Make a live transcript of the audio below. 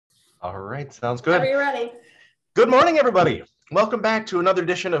All right, sounds good. Are you ready? Good morning, everybody. Welcome back to another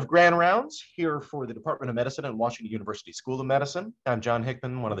edition of Grand Rounds here for the Department of Medicine at Washington University School of Medicine. I'm John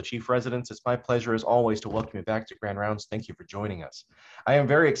Hickman, one of the chief residents. It's my pleasure, as always, to welcome you back to Grand Rounds. Thank you for joining us. I am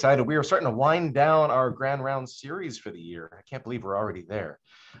very excited. We are starting to wind down our Grand Rounds series for the year. I can't believe we're already there.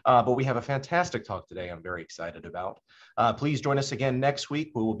 But we have a fantastic talk today I'm very excited about. Please join us again next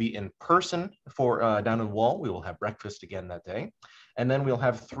week. We will be in person for down in Wall. We will have breakfast again that day. And then we'll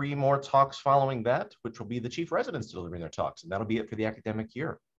have 3 more talks following that, which will be the chief residents delivering their talks. And that'll be it for the academic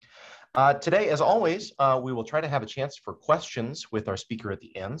year. Today, as always, we will try to have a chance for questions with our speaker at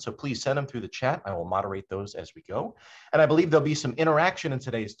the end. So please send them through the chat. I will moderate those as we go. And I believe there'll be some interaction in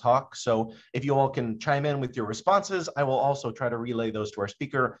today's talk. So if you all can chime in with your responses, I will also try to relay those to our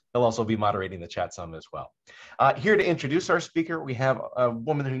speaker. He'll also be moderating the chat some as well. Here to introduce our speaker, we have a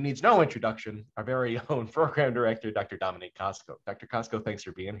woman who needs no introduction, our very own program director, Dr. Dominique Cosco. Dr. Cosco, thanks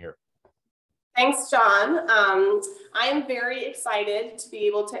for being here. Thanks, John. I am very excited to be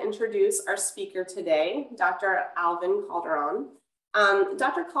able to introduce our speaker today, Dr. Alvin Calderon.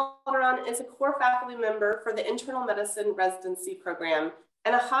 Dr. Calderon is a core faculty member for the Internal Medicine Residency Program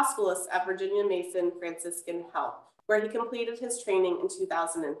and a hospitalist at Virginia Mason Franciscan Health, where he completed his training in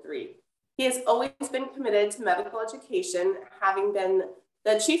 2003. He has always been committed to medical education, having been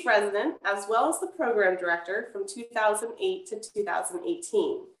the chief resident as well as the program director from 2008 to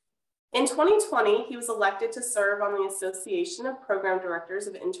 2018. In 2020, he was elected to serve on the Association of Program Directors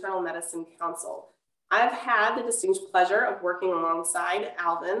of Internal Medicine Council. I've had the distinct pleasure of working alongside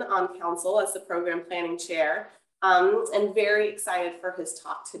Alvin on council as the program planning chair, and very excited for his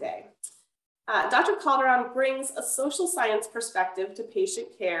talk today. Dr. Calderon brings a social science perspective to patient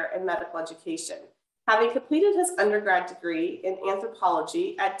care and medical education. Having completed his undergrad degree in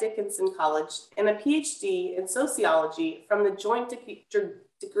anthropology at Dickinson College and a PhD in sociology from the Joint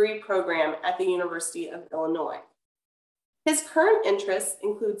Degree program at the University of Illinois. His current interests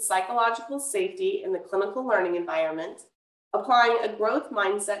include psychological safety in the clinical learning environment, applying a growth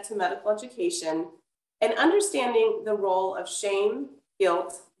mindset to medical education, and understanding the role of shame,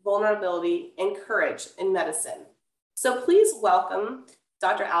 guilt, vulnerability, and courage in medicine. So please welcome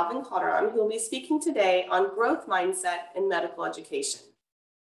Dr. Alvin Calderon, who will be speaking today on growth mindset in medical education.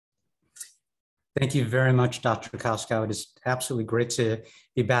 Thank you very much, Dr. Cosco. It is absolutely great to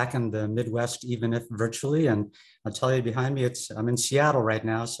be back in the Midwest, even if virtually. And I'll tell you behind me, I'm in Seattle right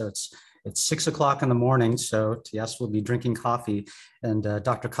now, so it's 6 o'clock in the morning. So yes, we'll be drinking coffee. And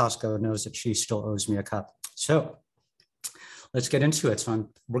Dr. Cosco knows that she still owes me a cup. So let's get into it. So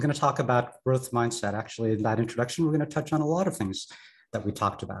we're going to talk about growth mindset. Actually, in that introduction, we're going to touch on a lot of things that we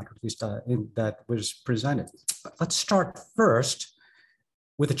talked about, or at least that was presented. But let's start first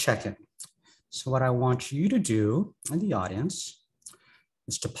with a check-in. So what I want you to do in the audience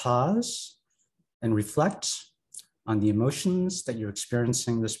is to pause and reflect on the emotions that you're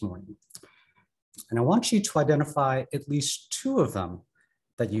experiencing this morning. And I want you to identify at least 2 of them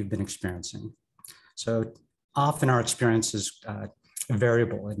that you've been experiencing. So often our experience is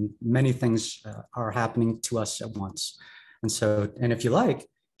variable and many things are happening to us at once. And if you like,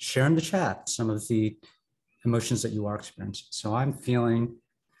 share in the chat some of the emotions that you are experiencing. So I'm feeling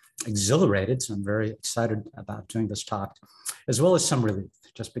exhilarated, so I'm very excited about doing this talk, as well as some relief,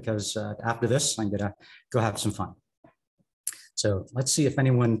 just because after this, I'm gonna go have some fun. So let's see if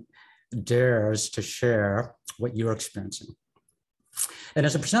anyone dares to share what you're experiencing. And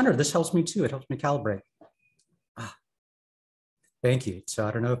as a presenter, this helps me too. It helps me calibrate. Thank you. So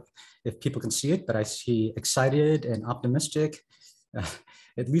I don't know if people can see it, but I see excited and optimistic.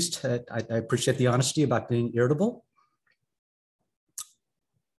 At least I appreciate the honesty about being irritable.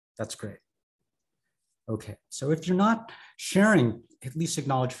 That's great. Okay, so if you're not sharing, at least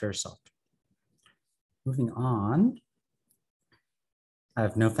acknowledge for yourself. Moving on. I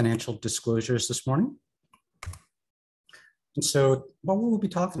have no financial disclosures this morning. And so what will we be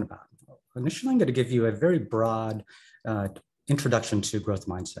talking about? Initially, I'm going to give you a very broad introduction to growth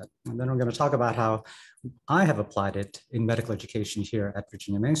mindset. And then I'm going to talk about how I have applied it in medical education here at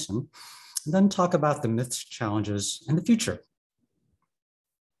Virginia Mason, and then talk about the myths, challenges, and the future.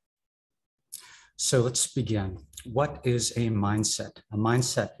 So let's begin. What is a mindset? A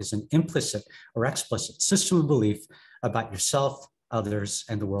mindset is an implicit or explicit system of belief about yourself, others,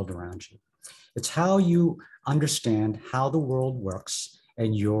 and the world around you. It's how you understand how the world works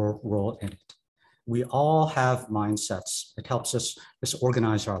and your role in it. We all have mindsets. It helps us just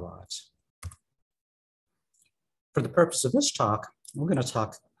organize our lives. For the purpose of this talk, we're going to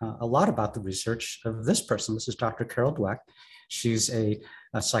talk a lot about the research of this person. This is Dr. Carol Dweck. She's a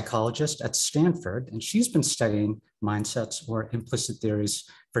psychologist at Stanford, and she's been studying mindsets or implicit theories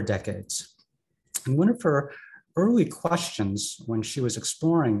for decades. And one of her early questions when she was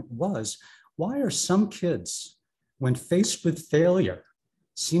exploring was, why are some kids, when faced with failure,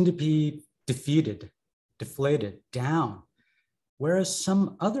 seem to be defeated, deflated, down, whereas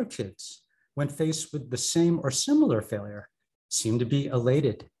some other kids, when faced with the same or similar failure, seem to be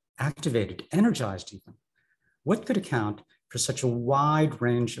elated, activated, energized even? What could account for such a wide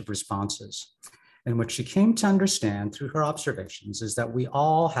range of responses? And what she came to understand through her observations is that we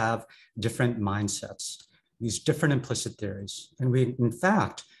all have different mindsets, these different implicit theories. And we, in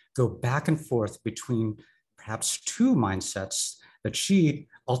fact, go back and forth between perhaps two mindsets that she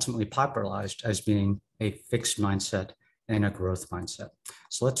ultimately popularized as being a fixed mindset and a growth mindset.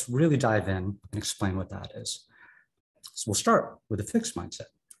 So let's really dive in and explain what that is. So we'll start with a fixed mindset.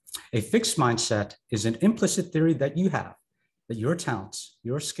 A fixed mindset is an implicit theory that you have, that your talents,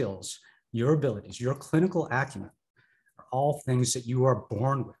 your skills, your abilities, your clinical acumen are all things that you are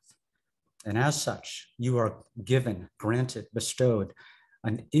born with. And as such, you are given, granted, bestowed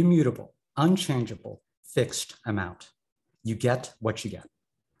an immutable, unchangeable, fixed amount. You get what you get.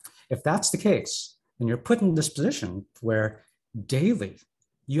 If that's the case, then you're put in this position where daily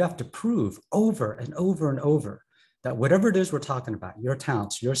you have to prove over and over and over that whatever it is we're talking about, your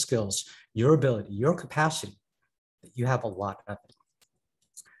talents, your skills, your ability, your capacity, that you have a lot of it.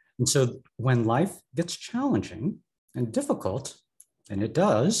 And so when life gets challenging and difficult, and it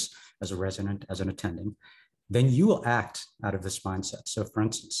does as a resident, as an attending, then you will act out of this mindset. So for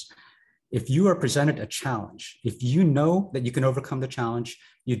instance, if you are presented a challenge, if you know that you can overcome the challenge,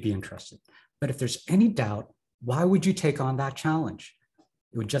 you'd be interested. But if there's any doubt, why would you take on that challenge?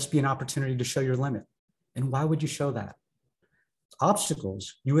 It would just be an opportunity to show your limit. And why would you show that?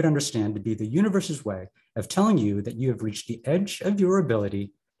 Obstacles you would understand to be the universe's way of telling you that you have reached the edge of your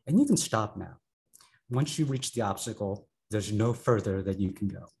ability and you can stop now. Once you reach the obstacle, there's no further that you can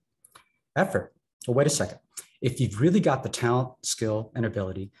go. Effort. Well, wait a second. If you've really got the talent, skill, and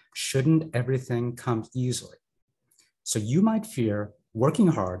ability, shouldn't everything come easily? So you might fear working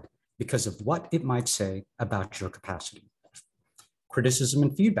hard because of what it might say about your capacity. Criticism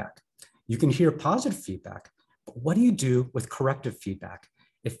and feedback. You can hear positive feedback, but what do you do with corrective feedback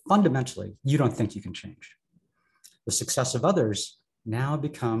if fundamentally you don't think you can change? The success of others now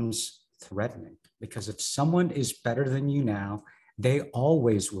becomes threatening because if someone is better than you now, they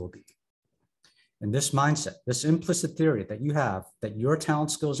always will be. And this mindset, this implicit theory that you have, that your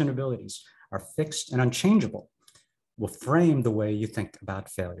talent, skills, and abilities are fixed and unchangeable, will frame the way you think about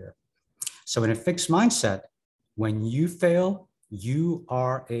failure. So in a fixed mindset, when you fail, you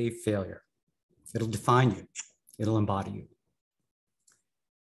are a failure. It'll define you. It'll embody you.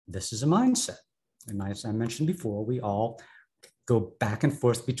 This is a mindset. And as I mentioned before, we all go back and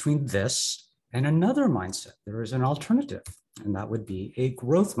forth between this and another mindset. There is an alternative, and that would be a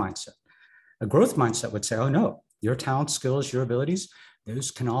growth mindset. A growth mindset would say, oh no, your talent, skills, your abilities,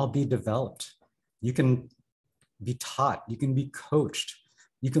 those can all be developed. You can be taught, you can be coached,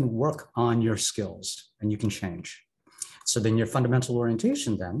 you can work on your skills, and you can change. So then your fundamental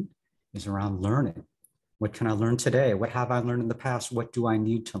orientation then is around learning. What can I learn today? What have I learned in the past? What do I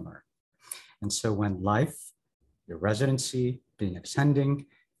need to learn? And so when life, your residency, being attending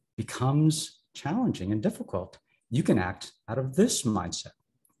becomes challenging and difficult, you can act out of this mindset.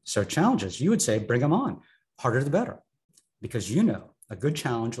 So challenges, you would say, bring them on, harder the better, because you know a good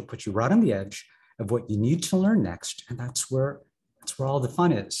challenge will put you right on the edge of what you need to learn next. And that's where all the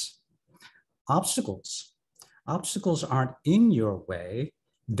fun is. Obstacles aren't in your way.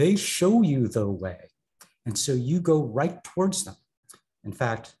 They show you the way. And so you go right towards them. In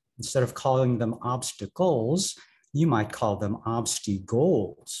fact, instead of calling them obstacles, you might call them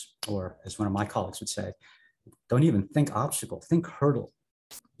obstacles, or as one of my colleagues would say, don't even think obstacle, think hurdle,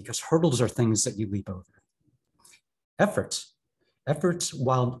 because hurdles are things that you leap over. Efforts,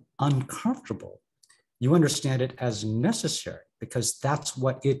 while uncomfortable, you understand it as necessary because that's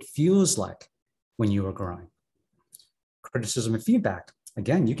what it feels like when you are growing. Criticism and feedback.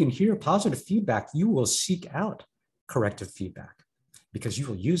 Again, you can hear positive feedback. You will seek out corrective feedback because you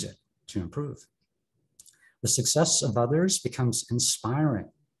will use it to improve. The success of others becomes inspiring.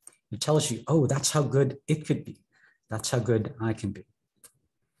 It tells you, oh, that's how good it could be. That's how good I can be.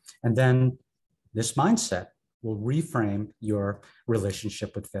 And then this mindset will reframe your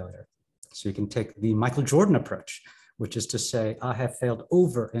relationship with failure. So you can take the Michael Jordan approach, which is to say, I have failed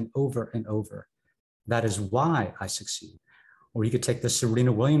over and over and over. That is why I succeed. Or you could take the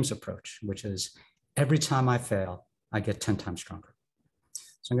Serena Williams approach, which is every time I fail, I get 10 times stronger.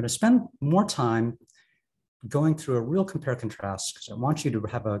 So I'm going to spend more time going through a real compare contrast because I want you to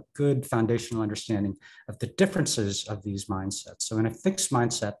have a good foundational understanding of the differences of these mindsets. So in a fixed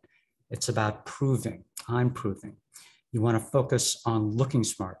mindset, it's about proving. I'm proving. You want to focus on looking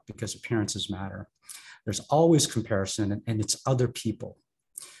smart because appearances matter. There's always comparison, and it's other people.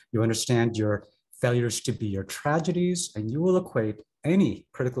 You understand your failures to be your tragedies, and you will equate any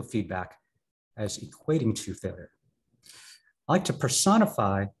critical feedback as equating to failure. I like to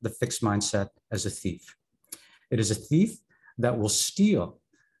personify the fixed mindset as a thief. It is a thief that will steal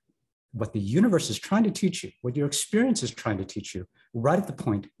what the universe is trying to teach you, what your experience is trying to teach you, right at the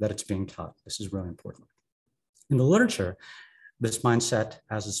point that it's being taught. This is really important. In the literature, this mindset,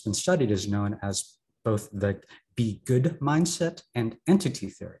 as it's been studied, is known as both the be good mindset and entity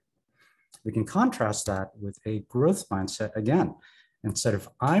theory. We can contrast that with a growth mindset. Again, instead of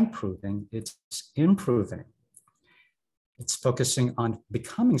I'm proving, it's improving. It's focusing on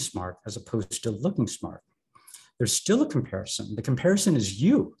becoming smart as opposed to looking smart. There's still a comparison. The comparison is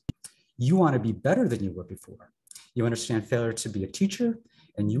you. You want to be better than you were before. You understand failure to be a teacher,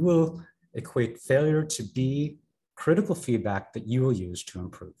 and you will equate failure to be critical feedback that you will use to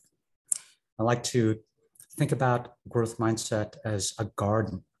improve. I like to think about growth mindset as a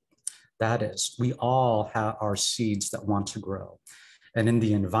garden. That is, we all have our seeds that want to grow. And in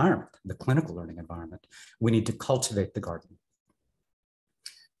the environment, the clinical learning environment, we need to cultivate the garden.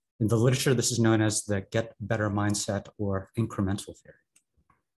 In the literature, this is known as the get better mindset or incremental theory.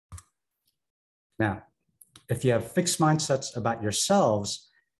 Now, if you have fixed mindsets about yourselves,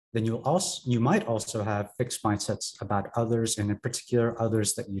 then you might also have fixed mindsets about others, and in particular,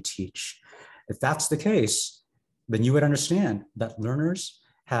 others that you teach. If that's the case, then you would understand that learners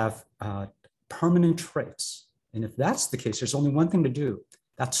have permanent traits. And if that's the case, there's only one thing to do.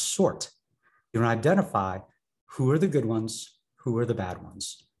 That's sort. You identify who are the good ones, who are the bad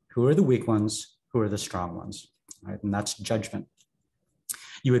ones, who are the weak ones, who are the strong ones, right? And that's judgment.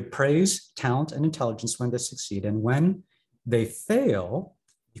 You would praise talent and intelligence when they succeed. And when they fail,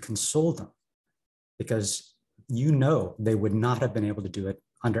 you console them because you know they would not have been able to do it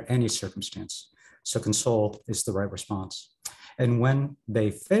under any circumstance. So console is the right response. And when they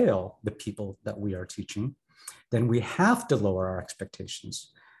fail, the people that we are teaching, then we have to lower our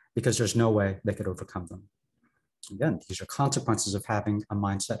expectations because there's no way they could overcome them. Again, these are consequences of having a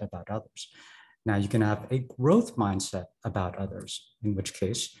mindset about others. Now you can have a growth mindset about others, in which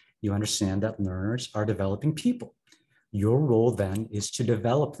case you understand that learners are developing people. Your role then is to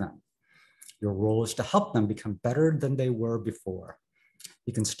develop them. Your role is to help them become better than they were before.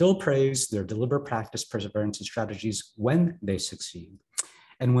 You can still praise their deliberate practice, perseverance, and strategies when they succeed.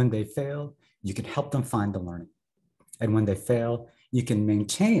 And when they fail, you can help them find the learning. And when they fail, you can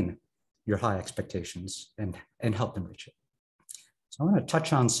maintain your high expectations and help them reach it. So I want to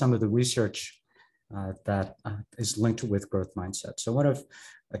touch on some of the research that is linked with growth mindset. So one of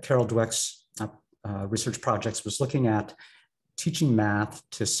Carol Dweck's research projects was looking at teaching math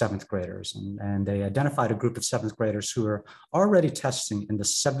to seventh graders. And they identified a group of seventh graders who were already testing in the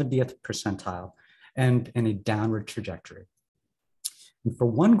 70th percentile and in a downward trajectory. And for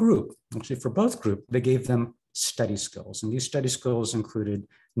one group, actually for both groups, they gave them study skills. And these study skills included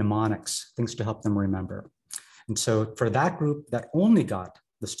mnemonics, things to help them remember. And so for that group that only got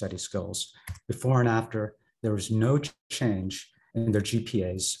the study skills, before and after, there was no change in their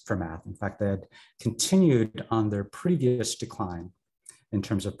GPAs for math. In fact, they had continued on their previous decline in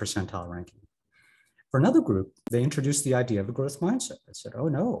terms of percentile ranking. For another group, they introduced the idea of a growth mindset. They said, oh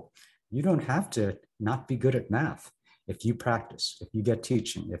no, you don't have to not be good at math. If you practice, if you get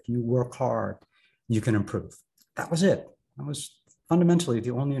teaching, if you work hard, you can improve. That was it. That was fundamentally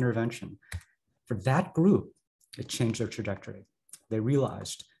the only intervention. For that group, it changed their trajectory. They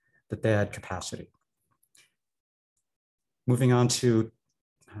realized that they had capacity. Moving on to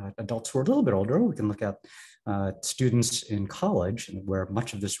adults who are a little bit older, we can look at students in college, where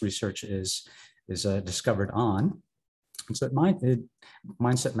much of this research is discovered on. And so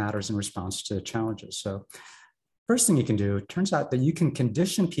mindset matters in response to challenges. So first thing you can do, it turns out that you can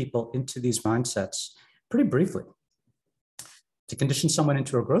condition people into these mindsets pretty briefly. To condition someone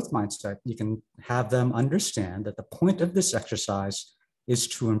into a growth mindset, you can have them understand that the point of this exercise is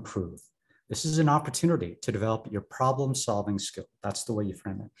to improve. This is an opportunity to develop your problem-solving skill. That's the way you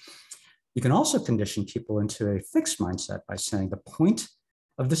frame it. You can also condition people into a fixed mindset by saying the point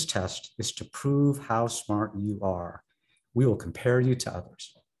of this test is to prove how smart you are. We will compare you to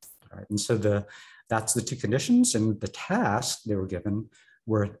others. All right. And so that's the two conditions, and the tasks they were given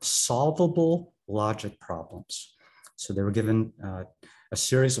were solvable logic problems. So they were given a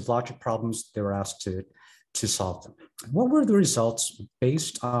series of logic problems. They were asked to to solve them. What were the results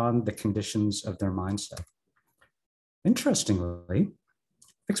based on the conditions of their mindset? Interestingly,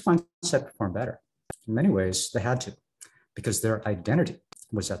 fixed mindset performed better. In many ways, they had to, because their identity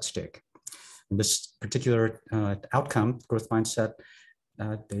was at stake. In this particular outcome, growth mindset,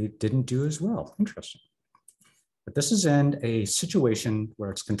 they didn't do as well. Interesting. But this is in a situation where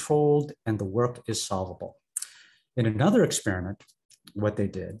it's controlled and the work is solvable. In another experiment, what they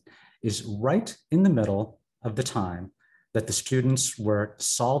did is right in the middle of the time that the students were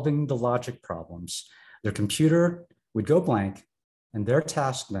solving the logic problems, their computer would go blank, and their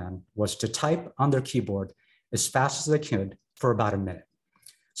task then was to type on their keyboard as fast as they could for about a minute.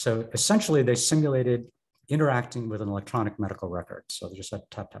 So essentially, they simulated interacting with an electronic medical record. So they just had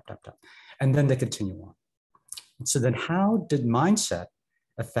tap, tap, tap, tap, and then they continue on. So then how did mindset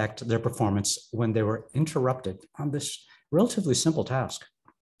affect their performance when they were interrupted on this relatively simple task?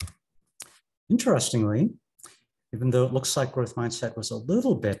 Interestingly, even though it looks like growth mindset was a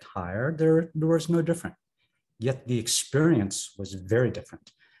little bit higher, there was no different. Yet the experience was very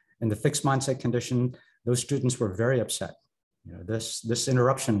different. In the fixed mindset condition, those students were very upset. This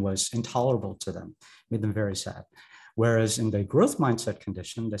interruption was intolerable to them, made them very sad. Whereas in the growth mindset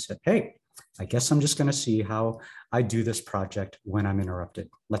condition, they said, hey, I guess I'm just going to see how I do this project when I'm interrupted.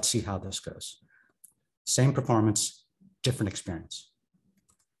 Let's see how this goes. Same performance, different experience.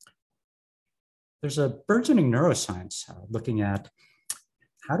 There's a burgeoning neuroscience looking at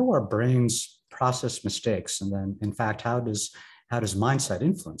how do our brains process mistakes, and then, in fact, how does mindset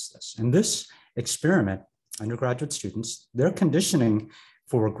influence this? In this experiment, undergraduate students, their conditioning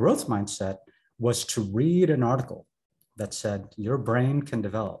for a growth mindset was to read an article that said your brain can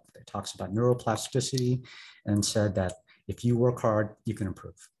develop. It talks about neuroplasticity and said that if you work hard, you can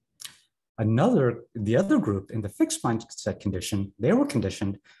improve. The other group in the fixed mindset condition, they were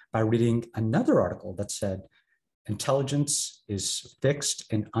conditioned by reading another article that said intelligence is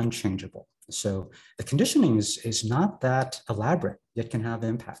fixed and unchangeable. So the conditioning is not that elaborate, yet can have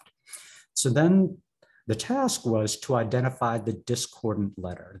impact. So then the task was to identify the discordant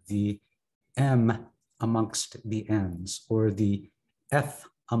letter, the M amongst the N's or the F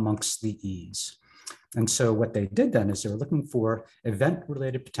amongst the E's. And so what they did then is they were looking for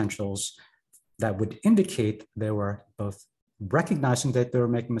event-related potentials that would indicate they were both recognizing that they were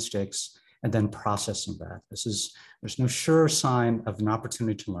making mistakes and then processing that. There's no sure sign of an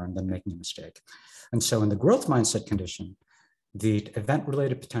opportunity to learn than making a mistake. And so in the growth mindset condition, the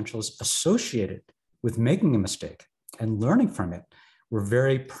event-related potentials associated with making a mistake and learning from it were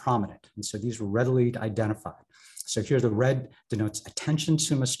very prominent. And so these were readily identified. So here the red denotes attention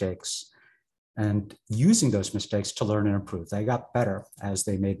to mistakes and using those mistakes to learn and improve. They got better as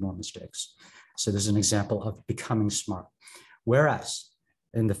they made more mistakes. So this is an example of becoming smart. Whereas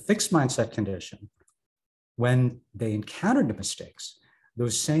in the fixed mindset condition, when they encountered the mistakes,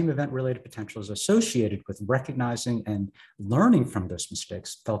 those same event-related potentials associated with recognizing and learning from those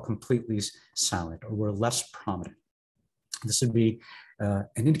mistakes fell completely silent or were less prominent. This would be an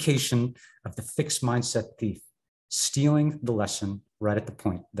indication of the fixed mindset thief stealing the lesson right at the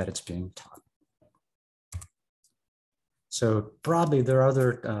point that it's being taught. So broadly, there are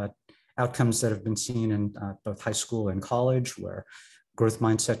other outcomes that have been seen in both high school and college where growth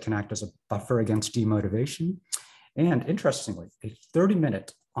mindset can act as a buffer against demotivation. And interestingly, a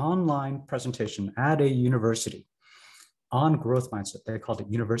 30-minute online presentation at a university on growth mindset, they called it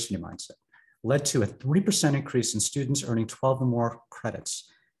university mindset, led to a 3% increase in students earning 12 or more credits,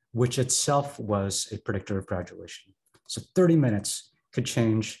 which itself was a predictor of graduation. So 30 minutes could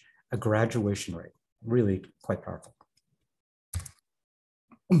change a graduation rate, really quite powerful.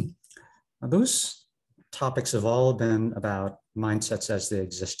 Now, those topics have all been about mindsets as they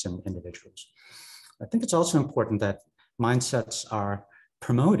exist in individuals. I think it's also important that mindsets are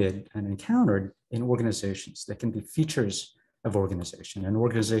promoted and encountered in organizations. They can be features of organization and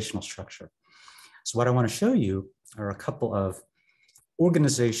organizational structure. So what I want to show you are a couple of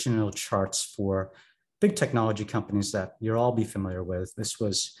organizational charts for big technology companies that you'll all be familiar with. This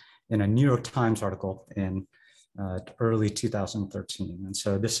was in a New York Times article in early 2013. And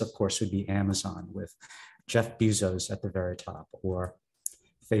so this, of course, would be Amazon with Jeff Bezos at the very top, or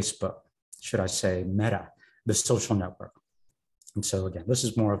Facebook, should I say Meta, the social network. And so again, this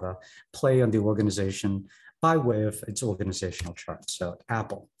is more of a play on the organization by way of its organizational chart. So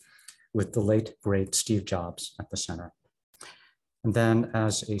Apple, with the late, great Steve Jobs at the center. And then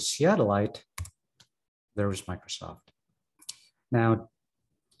as a Seattleite, there was Microsoft. Now,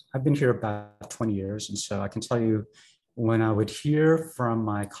 I've been here about 20 years, and so I can tell you when I would hear from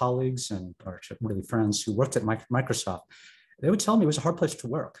my colleagues and or really friends who worked at Microsoft, they would tell me it was a hard place to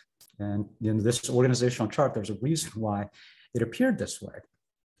work. And in this organizational chart, there's a reason why it appeared this way.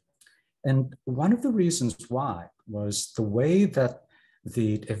 And one of the reasons why was the way that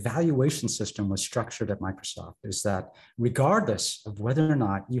the evaluation system was structured at Microsoft is that regardless of whether or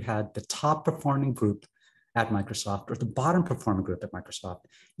not you had the top performing group at Microsoft or the bottom performing group at Microsoft,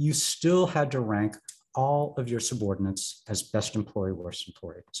 you still had to rank all of your subordinates as best employee, worst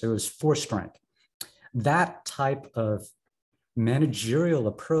employee. So it was forced rank. That type of managerial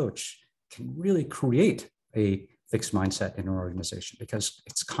approach can really create a fixed mindset in an organization because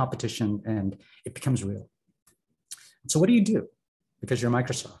it's competition and it becomes real. So what do you do? Because you're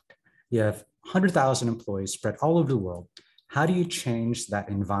Microsoft, you have 100,000 employees spread all over the world. How do you change that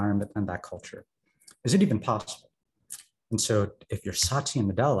environment and that culture? Is it even possible? And so if you're Satya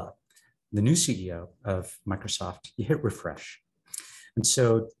Nadella, the new CEO of Microsoft, you hit refresh. And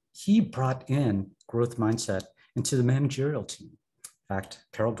so he brought in growth mindset into the managerial team. In fact,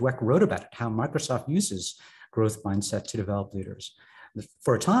 Carol Dweck wrote about it, how Microsoft uses growth mindset to develop leaders.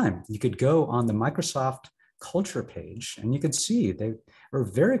 For a time, you could go on the Microsoft culture page and you could see they were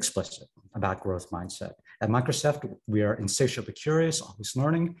very explicit about growth mindset. At Microsoft, we are insatiably curious, always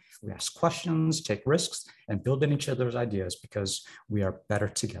learning. We ask questions, take risks, and build on each other's ideas because we are better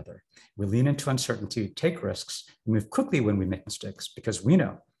together. We lean into uncertainty, take risks, and move quickly when we make mistakes because we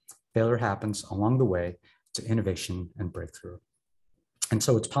know failure happens along the way to innovation and breakthrough. And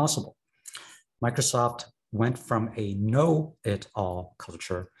so it's possible. Microsoft went from a know-it-all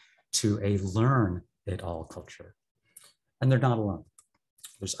culture to a learn-it-all culture. And they're not alone.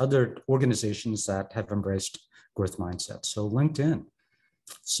 There's other organizations that have embraced growth mindset. So LinkedIn,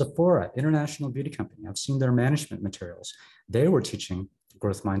 Sephora, international beauty company, I've seen their management materials. They were teaching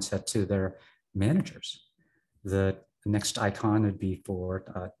growth mindset to their managers. The next icon would be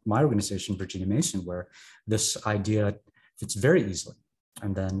for my organization, Virginia Mason, where this idea fits very easily.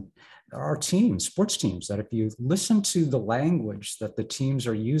 And then there are teams, sports teams, that if you listen to the language that the teams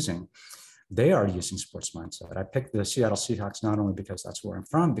are using, they are using sports mindset. I picked the Seattle Seahawks not only because that's where I'm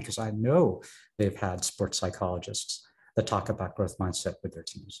from, because I know they've had sports psychologists that talk about growth mindset with their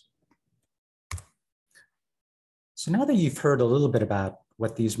teams. So now that you've heard a little bit about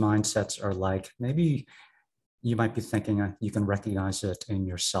what these mindsets are like, maybe you might be thinking you can recognize it in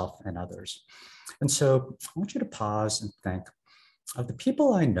yourself and others. And so I want you to pause and think, of the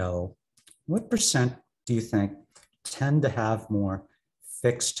people I know, what percent do you think tend to have more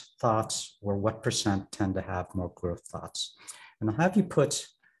fixed thoughts, or what percent tend to have more growth thoughts? And I'll have you put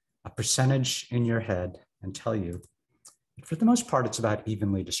a percentage in your head and tell you, for the most part, it's about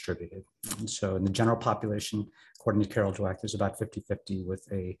evenly distributed. And so in the general population, according to Carol Dweck, there's about 50-50 with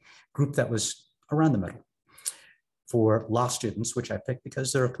a group that was around the middle. For law students, which I picked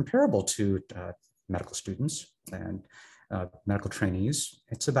because they're comparable to medical students and medical trainees,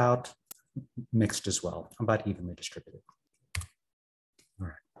 it's about mixed as well, about evenly distributed. All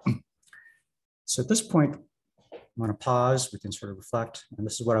right. So at this point, I want to pause. We can sort of reflect. And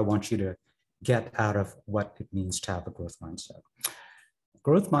this is what I want you to get out of what it means to have a growth mindset.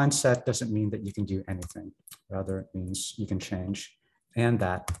 Growth mindset doesn't mean that you can do anything. Rather, it means you can change and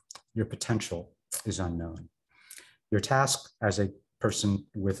that your potential is unknown. Your task as a person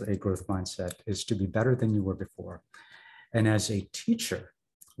with a growth mindset is to be better than you were before. And as a teacher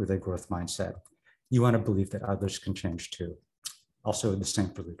with a growth mindset, you want to believe that others can change too. Also the same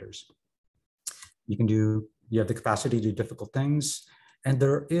for leaders. You have the capacity to do difficult things, and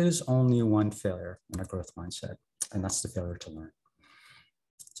there is only one failure in a growth mindset, and that's the failure to learn.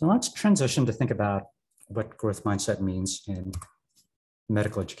 So let's transition to think about what growth mindset means in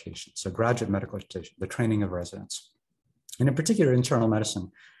medical education. So graduate medical education, the training of residents, and in particular, internal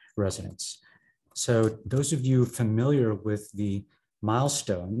medicine residents. So those of you familiar with the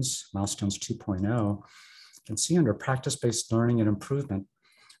milestones 2.0, can see under practice-based learning and improvement,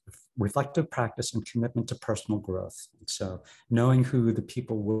 reflective practice and commitment to personal growth. So knowing who the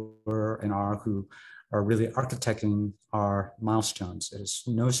people were and are who are really architecting our milestones, it is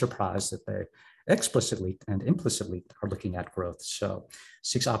no surprise that they explicitly and implicitly are looking at growth. So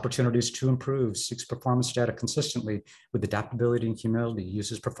seeks opportunities to improve, seeks performance data consistently with adaptability and humility,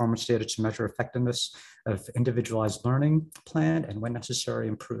 uses performance data to measure effectiveness of individualized learning plan, and when necessary,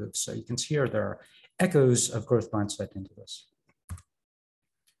 improves. So you can see here there are echoes of growth mindset into this.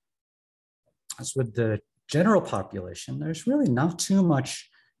 As with the general population, there's really not too much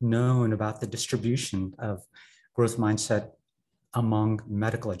known about the distribution of growth mindset among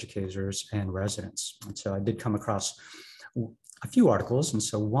medical educators and residents. And so I did come across a few articles. And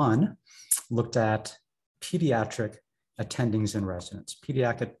so one looked at pediatric attendings and residents,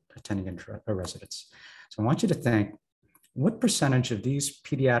 pediatric attending and residents. So I want you to think, what percentage of these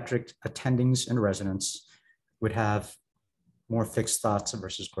pediatric attendings and residents would have more fixed thoughts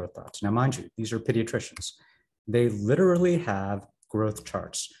versus growth thoughts? Now, mind you, these are pediatricians. They literally have growth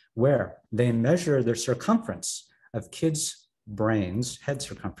charts where they measure their circumference of kids' brains, head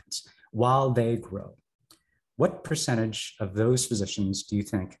circumference, while they grow. What percentage of those physicians do you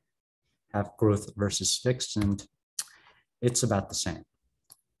think have growth versus fixed? And it's about the same.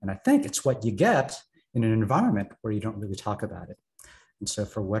 And I think it's what you get in an environment where you don't really talk about it. And so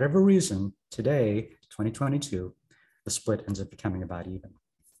for whatever reason, today, 2022, the split ends up becoming about even.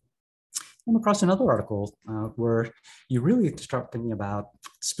 I'm across another article where you really start thinking about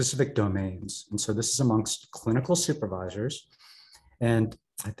specific domains. And so this is amongst clinical supervisors. And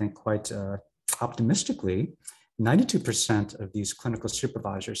I think quite optimistically, 92% of these clinical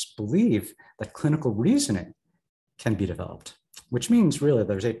supervisors believe that clinical reasoning can be developed, which means really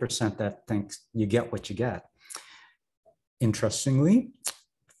there's 8% that think you get what you get. Interestingly,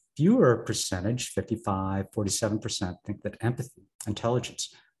 fewer percentage, 55, 47%, think that empathy,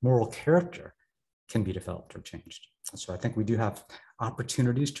 intelligence, moral character can be developed or changed. So I think we do have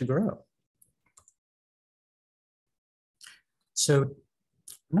opportunities to grow. So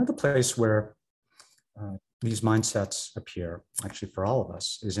another place where these mindsets appear, actually for all of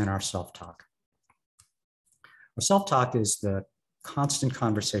us, is in our self-talk. Our self-talk is the constant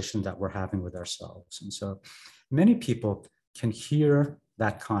conversation that we're having with ourselves. And so many people can hear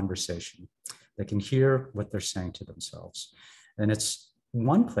that conversation. They can hear what they're saying to themselves. And it's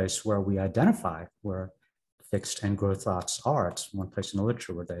one place where we identify where fixed and growth thoughts are. It's one place in the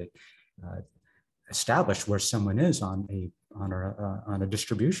literature where they establish where someone is on a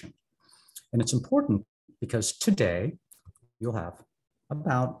distribution. And it's important because today you'll have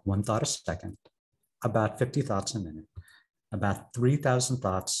about 1 thought a second, about 50 thoughts a minute, about 3,000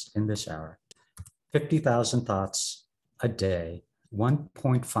 thoughts in this hour, 50,000 thoughts a day,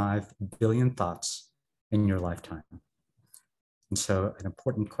 1.5 billion thoughts in your lifetime. And so an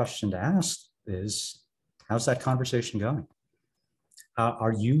important question to ask is, how's that conversation going?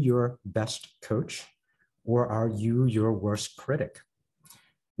 Are you your best coach, or are you your worst critic?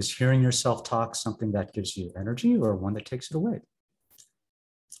 Is hearing yourself talk something that gives you energy, or one that takes it away?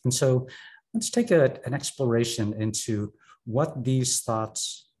 And so let's take an exploration into what these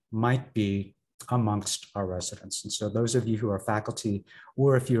thoughts might be amongst our residents. And so those of you who are faculty,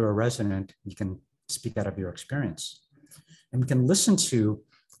 or if you're a resident, you can speak out of your experience. And we can listen to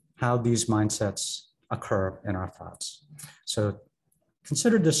how these mindsets occur in our thoughts. So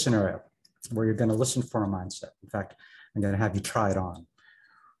consider this scenario where you're going to listen for a mindset. In fact, I'm going to have you try it on.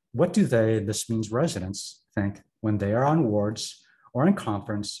 What do this means residents, think when they are on wards or in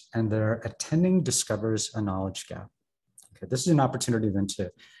conference and their attending discovers a knowledge gap? Okay, this is an opportunity then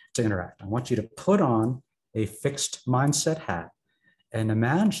to interact. I want you to put on a fixed mindset hat and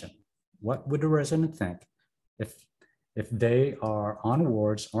imagine what would a resident think if they are on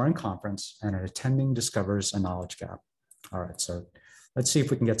wards or in conference and an attending discovers a knowledge gap. All right, so let's see if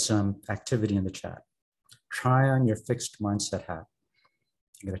we can get some activity in the chat. Try on your fixed mindset hat.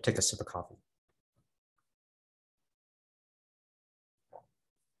 I'm going to take a sip of coffee.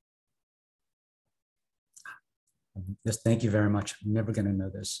 Yes, thank you very much. I'm never going to know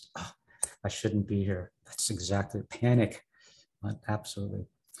this. Oh, I shouldn't be here. That's exactly panic. Absolutely.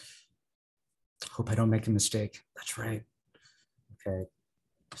 Hope I don't make a mistake. That's right. Okay,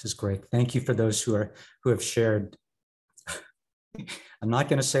 this is great. Thank you for those who have shared. I'm not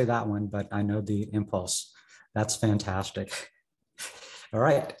going to say that one, but I know the impulse. That's fantastic. All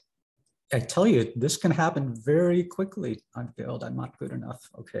right. I tell you, this can happen very quickly. I failed. I'm not good enough.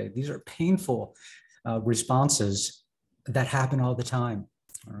 Okay, these are painful responses that happen all the time.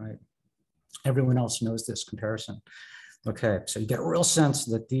 All right. Everyone else knows this comparison. Okay, so you get a real sense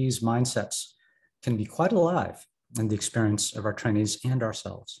that these mindsets can be quite alive in the experience of our trainees and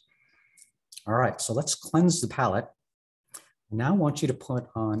ourselves. All right, so let's cleanse the palate. Now I want you to put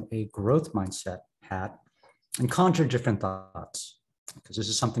on a growth mindset hat and conjure different thoughts, because this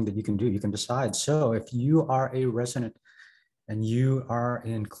is something that you can do. You can decide. So if you are a resident and you are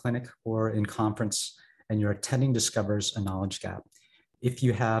in clinic or in conference and your attending discovers a knowledge gap, if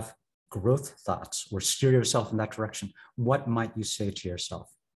you have growth thoughts or steer yourself in that direction, what might you say to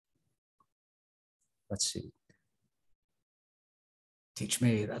yourself? Let's see. Teach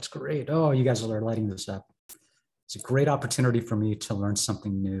me, that's great. Oh, you guys are lighting this up. It's a great opportunity for me to learn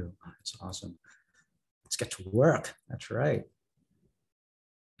something new. It's awesome. Let's get to work. That's right.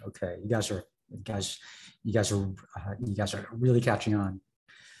 Okay, you guys are really catching on.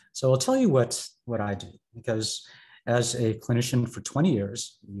 So I'll tell you what I do, because as a clinician for 20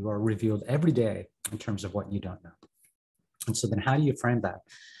 years, you are revealed every day in terms of what you don't know. And so then how do you frame that?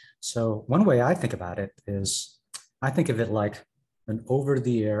 So one way I think about it is I think of it like an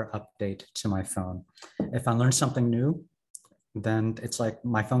over-the-air update to my phone. If I learn something new, then it's like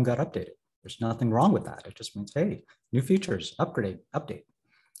my phone got updated. There's nothing wrong with that. It just means, hey, new features, upgrade, update.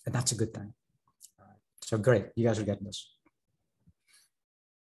 And that's a good thing. So great, you guys are getting this.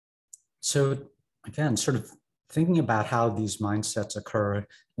 So again, sort of thinking about how these mindsets occur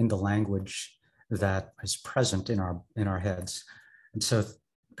in the language that is present in our heads. And so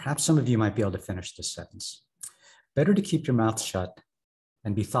perhaps some of you might be able to finish this sentence. Better to keep your mouth shut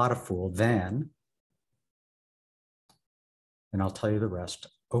and be thought a fool than, and I'll tell you the rest,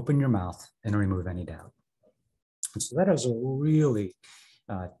 open your mouth and remove any doubt. And so that is a really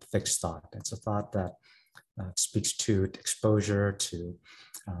fixed thought. It's a thought that speaks to exposure, to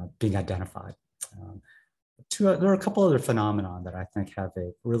being identified. There are a couple other phenomena that I think have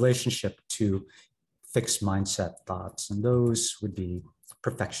a relationship to fixed mindset thoughts, and those would be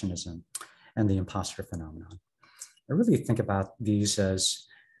perfectionism and the imposter phenomenon. I really think about these as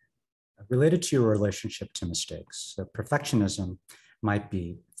related to your relationship to mistakes. So perfectionism might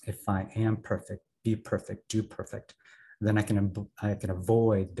be, if I am perfect, be perfect, do perfect, then I can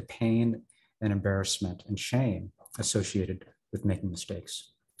avoid the pain and embarrassment and shame associated with making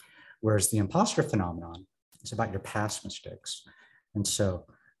mistakes. Whereas the imposter phenomenon is about your past mistakes. And so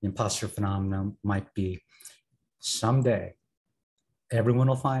the imposter phenomenon might be, someday everyone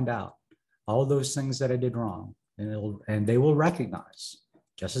will find out all those things that I did wrong, and they will recognize,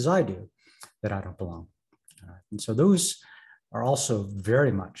 just as I do, that I don't belong. And so those are also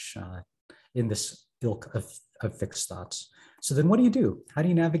very much in this ilk of fixed thoughts. So then what do? How do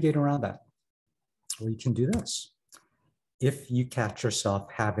you navigate around that? Well, you can do this. If you catch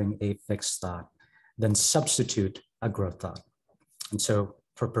yourself having a fixed thought, then substitute a growth thought. And so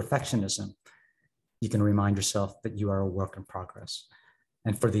for perfectionism, you can remind yourself that you are a work in progress.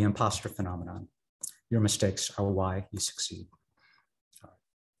 And for the imposter phenomenon, your mistakes are why you succeed.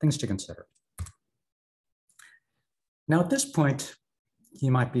 Things to consider. Now, at this point,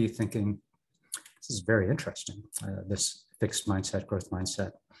 you might be thinking, this is very interesting, this fixed mindset, growth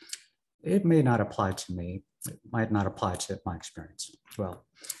mindset. It may not apply to me. It might not apply to my experience. Well,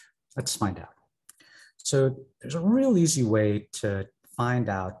 let's find out. So there's a real easy way to find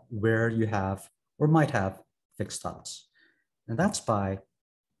out where you have or might have fixed thoughts. And that's by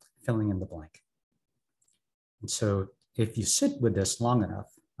filling in the blank. And so if you sit with this long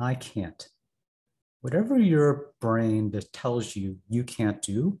enough, I can't. Whatever your brain that tells you you can't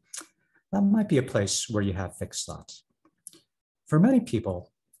do, that might be a place where you have fixed thoughts. For many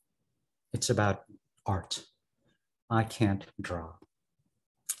people, it's about art. I can't draw.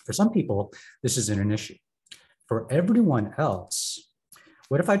 For some people, this isn't an issue. For everyone else,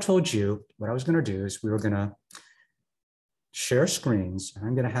 what if I told you what I was going to do is we were going to share screens, and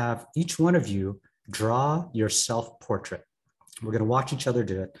I'm going to have each one of you draw your self-portrait. We're going to watch each other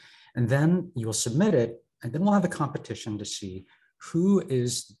do it, and then you will submit it, and then we'll have a competition to see who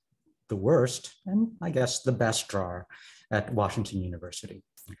is the worst and I guess the best drawer at Washington University.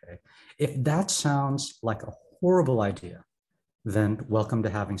 Okay. If that sounds like a horrible idea, then welcome to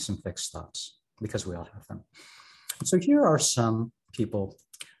having some fixed thoughts, because we all have them. So here are some people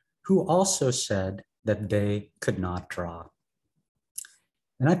who also said that they could not draw.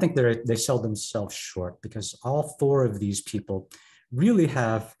 And I think they sell themselves short, because all four of these people really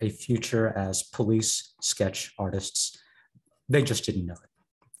have a future as police sketch artists. They just didn't know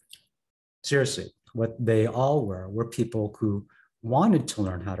it. Seriously, what they all were people who wanted to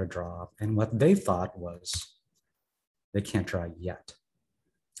learn how to draw, and what they thought was, they can't draw yet.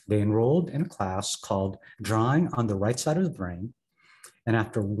 They enrolled in a class called Drawing on the Right Side of the Brain, and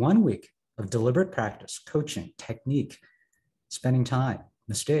after 1 week of deliberate practice, coaching, technique, spending time,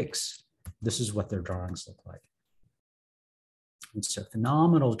 mistakes, this is what their drawings look like. It's a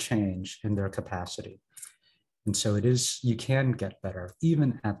phenomenal change in their capacity. And so it is, you can get better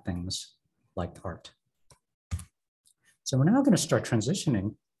even at things like art. So we're now going to start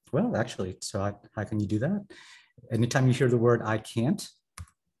transitioning. Well, actually, so how can you do that? Anytime you hear the word I can't,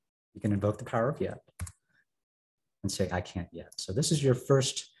 you can invoke the power of yet and say, I can't yet. So this is your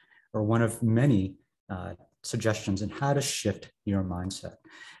first or one of many suggestions in how to shift your mindset.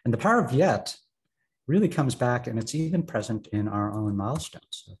 And the power of yet really comes back, and it's even present in our own milestones.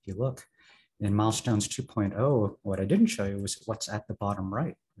 So if you look in milestones 2.0, what I didn't show you was what's at the bottom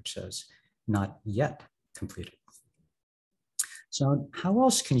right, which says not yet completed. So how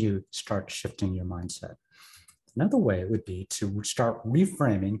else can you start shifting your mindset? Another way would be to start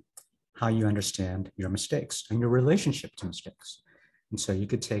reframing how you understand your mistakes and your relationship to mistakes. And so you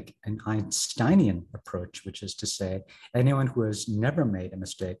could take an Einsteinian approach, which is to say, anyone who has never made a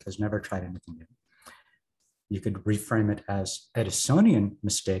mistake has never tried anything new. You could reframe it as Edisonian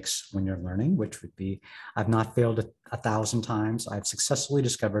mistakes when you're learning, which would be, I've not failed 1,000 times. I've successfully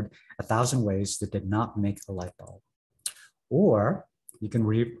discovered 1,000 ways that did not make the light bulb. Or you can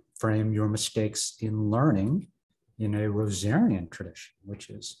reframe your mistakes in learning in a Rosarian tradition, which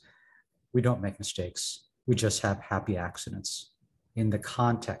is, we don't make mistakes. We just have happy accidents in the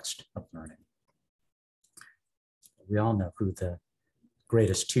context of learning. We all know who the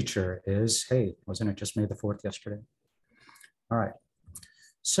greatest teacher is. Hey, wasn't it just May the 4th yesterday? All right,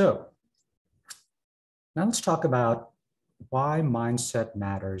 so now let's talk about why mindset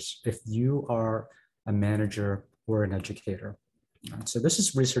matters if you are a manager or an educator. So this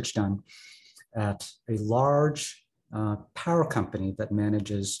is research done at a large power company that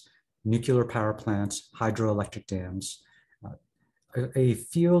manages nuclear power plants, hydroelectric dams, a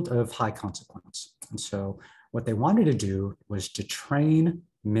field of high consequence. And so what they wanted to do was to train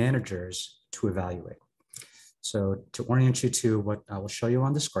managers to evaluate. So to orient you to what I will show you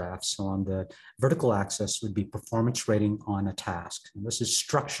on this graph, so on the vertical axis would be performance rating on a task. And this is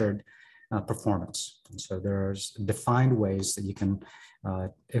structured performance. And so there's defined ways that you can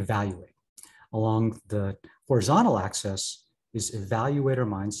evaluate. Along the horizontal axis is evaluator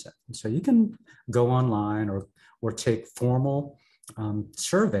mindset. And so you can go online or take formal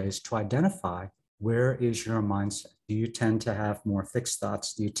surveys to identify where is your mindset. Do you tend to have more fixed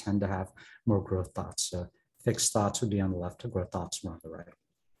thoughts? Do you tend to have more growth thoughts? So fixed thoughts would be on the left, and growth thoughts were on the right.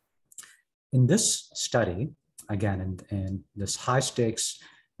 In this study, again, in this high stakes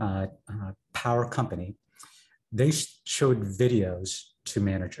power company, they showed videos to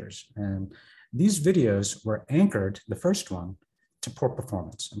managers. And these videos were anchored, the first one, to poor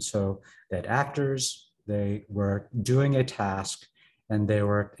performance. And so they had actors, they were doing a task, and they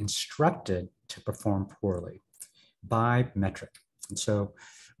were instructed to perform poorly by metric. And so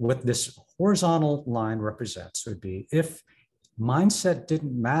what this horizontal line represents would be, if mindset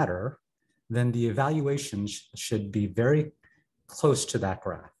didn't matter, then the evaluations should be very close to that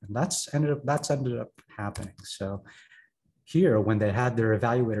graph. And that's ended up happening. So here, when they had their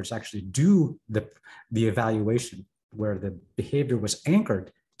evaluators actually do the evaluation where the behavior was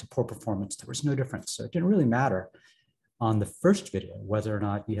anchored to poor performance, there was no difference. So it didn't really matter on the first video whether or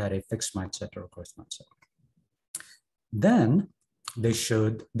not you had a fixed mindset or a growth mindset. Then they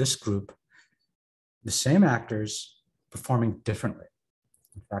showed this group, the same actors, performing differently.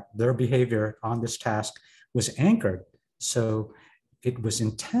 In fact, their behavior on this task was anchored, so it was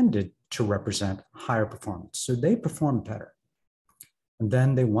intended to represent higher performance. So they performed better. And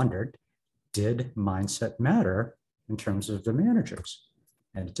then they wondered, did mindset matter in terms of the managers?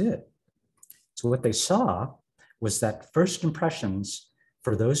 And it did. So what they saw was that first impressions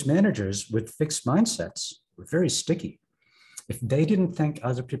for those managers with fixed mindsets were very sticky. If they didn't think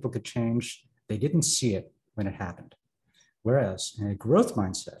other people could change, they didn't see it when it happened. Whereas in a growth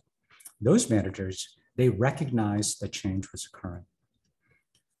mindset, those managers, they recognized that change was occurring.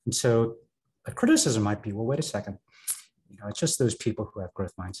 And so a criticism might be, well, wait a second, it's just those people who have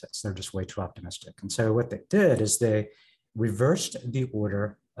growth mindsets. They're just way too optimistic. And so what they did is they reversed the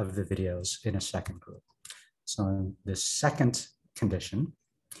order of the videos in a second group. So in the second condition,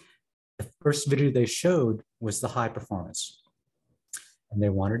 the first video they showed was the high performance. And they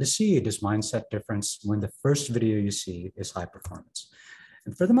wanted to see, does mindset difference when the first video you see is high performance?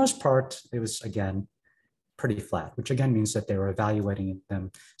 And for the most part, it was, again, pretty flat, which again means that they were evaluating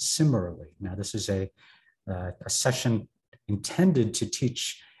them similarly. Now, this is a session intended to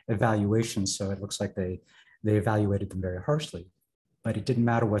teach evaluation, so it looks like they evaluated them very harshly, but it didn't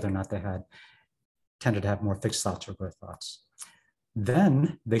matter whether or not they tended to have more fixed thoughts or growth thoughts.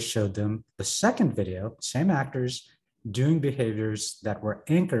 Then they showed them the second video, same actors, doing behaviors that were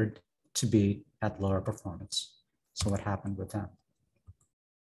anchored to be at lower performance. So what happened with them?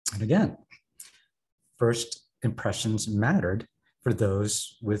 And again, first impressions mattered for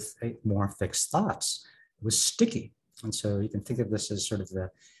those with more fixed thoughts. It was sticky. And so you can think of this as sort of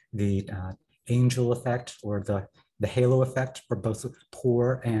the angel effect or the halo effect for both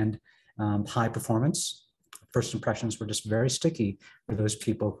poor and high performance. First impressions were just very sticky for those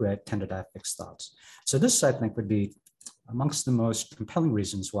people who had tended to have fixed thoughts. So this, I think, would be amongst the most compelling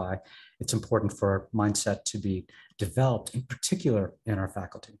reasons why it's important for mindset to be developed, in particular in our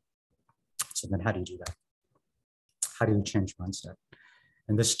faculty. So then how do you do that? How do you change mindset?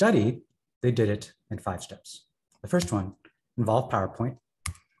 In this study, they did it in 5 steps. The first one involved PowerPoint,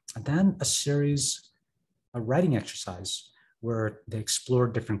 and then a writing exercise where they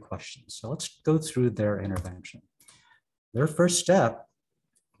explored different questions. So let's go through their intervention. their first step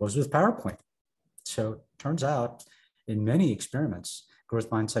was with PowerPoint. So it turns out in many experiments, growth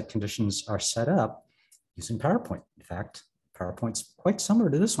mindset conditions are set up using PowerPoint. In fact, PowerPoint's quite similar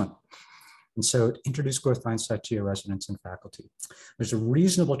to this one. And so introduce growth mindset to your residents and faculty. There's a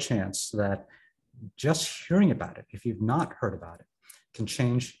reasonable chance that just hearing about it, if you've not heard about it, can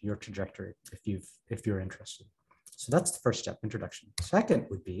change your trajectory if you're interested. So that's the first step, introduction. Second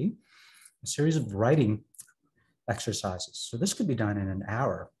would be a series of writing exercises. So this could be done in an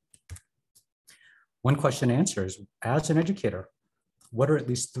hour. One question answer is, as an educator, what are at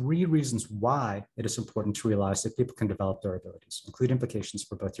least 3 reasons why it is important to realize that people can develop their abilities, include implications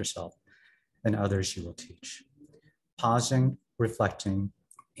for both yourself and others you will teach? Pausing, reflecting,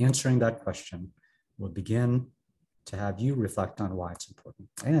 answering that question will begin to have you reflect on why it's important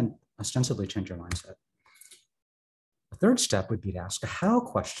and ostensibly change your mindset. The third step would be to ask a how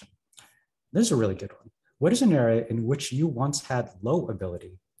question. This is a really good one. What is an area in which you once had low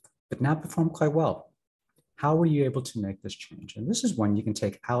ability, but now perform quite well? How were you able to make this change? And this is one you can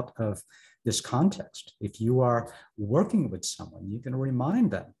take out of this context. If you are working with someone, you can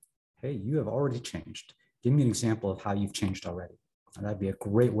remind them, hey, you have already changed. Give me an example of how you've changed already. And that'd be a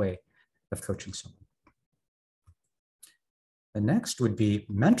great way of coaching someone. The next would be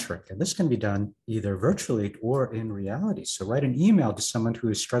mentoring. And this can be done either virtually or in reality. So write an email to someone who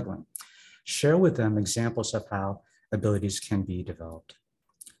is struggling. Share with them examples of how abilities can be developed.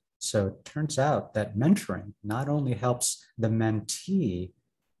 So it turns out that mentoring not only helps the mentee,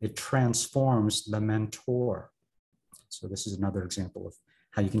 it transforms the mentor. So this is another example of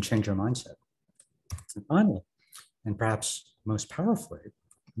how you can change your mindset. And finally, and perhaps most powerfully,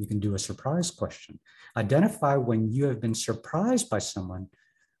 you can do a surprise question. Identify when you have been surprised by someone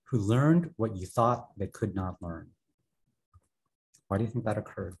who learned what you thought they could not learn. Why do you think that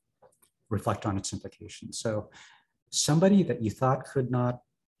occurred? Reflect on its implications. So somebody that you thought could not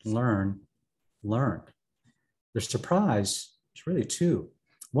learn, learned. Their surprise is really 2.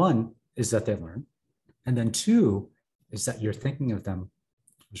 1 is that they learned, and then 2 is that your thinking of them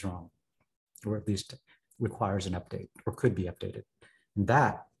was wrong, or at least requires an update or could be updated. And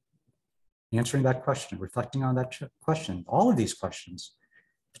that, answering that question, reflecting on that question, all of these questions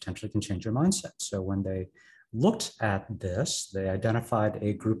potentially can change your mindset. So when they looked at this, they identified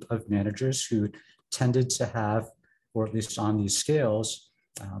a group of managers who tended to have, or at least on these scales,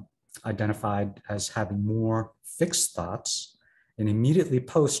 identified as having more fixed thoughts, and immediately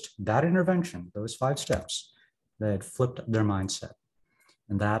post that intervention, those 5 steps, they had flipped their mindset.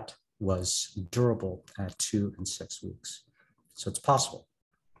 And that was durable at 2 and 6 weeks. So it's possible.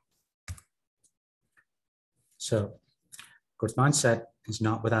 So growth mindset is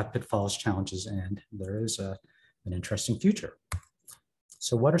not without pitfalls, challenges, and there is an interesting future.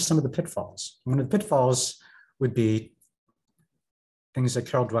 So what are some of the pitfalls? One of the pitfalls would be things that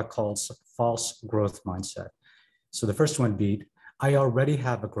Carol Dweck calls false growth mindset. So the first one would be, I already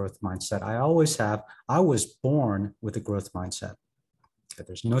have a growth mindset. I always have. I was born with a growth mindset. Okay,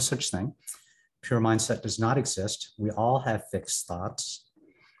 there's no such thing. Pure mindset does not exist. We all have fixed thoughts.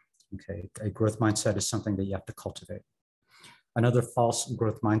 Okay, a growth mindset is something that you have to cultivate. Another false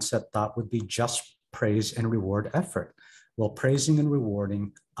growth mindset thought would be just praise and reward effort. Well, praising and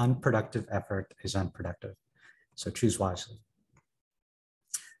rewarding unproductive effort is unproductive. So choose wisely.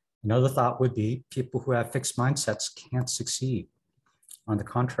 Another thought would be people who have fixed mindsets can't succeed. On the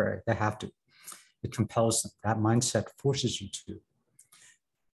contrary, they have to. It compels them. That mindset forces you to.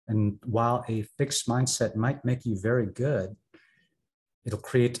 And while a fixed mindset might make you very good, it'll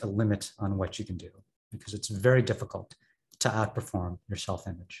create a limit on what you can do because it's very difficult to outperform your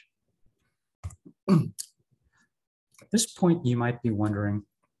self-image. At this point, you might be wondering,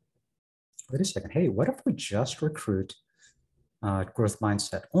 wait a second, hey, what if we just recruit growth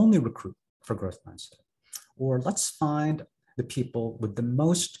mindset, only recruit for growth mindset? Or let's find the people with the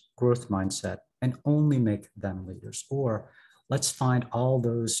most growth mindset and only make them leaders. Or let's find all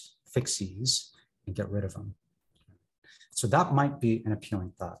those fixies and get rid of them. So that might be an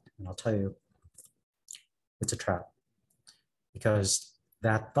appealing thought. And I'll tell you, it's a trap. Because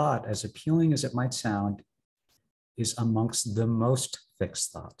that thought, as appealing as it might sound, is amongst the most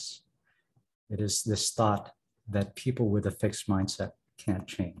fixed thoughts. It is this thought that people with a fixed mindset can't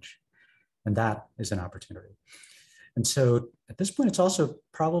change. And that is an opportunity. And so at this point, it's also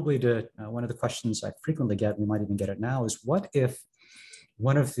probably to one of the questions I frequently get, we might even get it now, is what if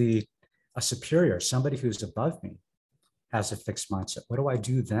one of a superior, somebody who's above me, has a fixed mindset? What do I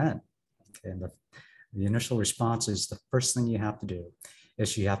do then? Okay, and the initial response is the first thing you have to do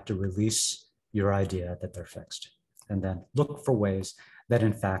is you have to release your idea that they're fixed and then look for ways that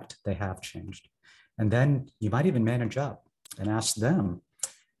in fact they have changed. And then you might even manage up and ask them,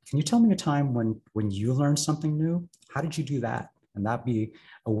 can you tell me a time when you learned something new? How did you do that? And that'd be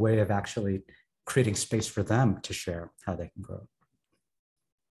a way of actually creating space for them to share how they can grow.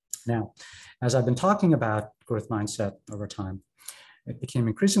 Now, as I've been talking about growth mindset over time, it became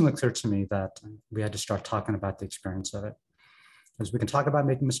increasingly clear to me that we had to start talking about the experience of it. Because we can talk about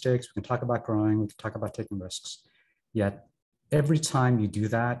making mistakes, we can talk about growing, we can talk about taking risks. Yet every time you do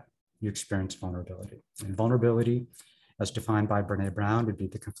that, you experience vulnerability. And vulnerability, as defined by Brene Brown, would be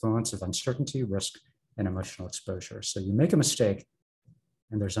the confluence of uncertainty, risk, and emotional exposure. So you make a mistake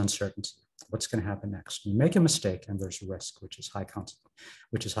and there's uncertainty. What's going to happen next? You make a mistake and there's risk, which is high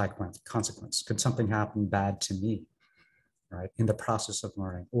consequence. Could something happen bad to me, right, in the process of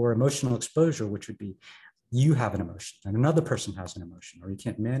learning? Or emotional exposure, which would be you have an emotion and another person has an emotion, or you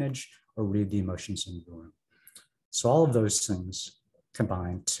can't manage or read the emotions in the room. So all of those things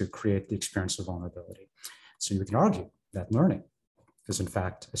combine to create the experience of vulnerability. So you can argue that learning is in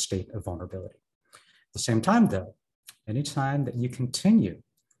fact a state of vulnerability. At the same time though, anytime that you continue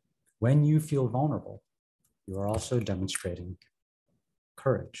when you feel vulnerable, you are also demonstrating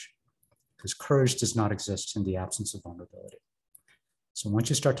courage, because courage does not exist in the absence of vulnerability. So once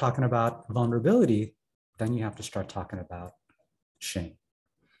you start talking about vulnerability, then you have to start talking about shame,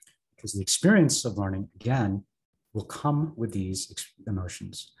 because the experience of learning, again, will come with these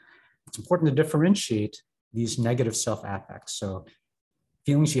emotions. It's important to differentiate these negative self-affects. So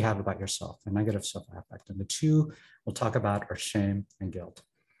feelings you have about yourself, a negative self-affect. And the two we'll talk about are shame and guilt.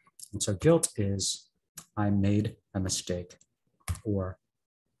 And so guilt is, I made a mistake, or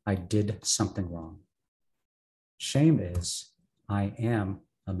I did something wrong. Shame is, I am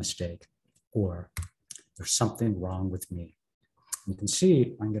a mistake, or there's something wrong with me. You can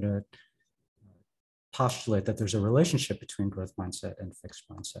see, I'm going to postulate that there's a relationship between growth mindset and fixed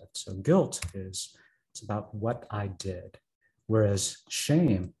mindset. So guilt is, it's about what I did, whereas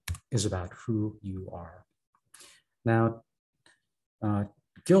shame is about who you are. Now,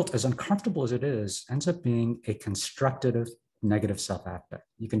 guilt, as uncomfortable as it is, ends up being a constructive negative self-affect.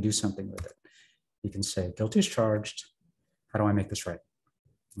 You can do something with it. You can say, guilty is charged. How do I make this right?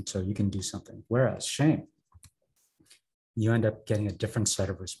 And so you can do something. Whereas shame, you end up getting a different set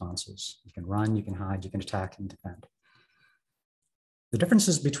of responses. You can run, you can hide, you can attack and defend. The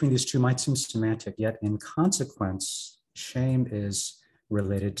differences between these two might seem semantic, yet in consequence, shame is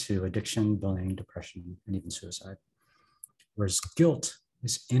related to addiction, bullying, depression, and even suicide. Whereas guilt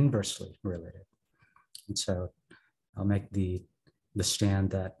is inversely related. And so I'll make the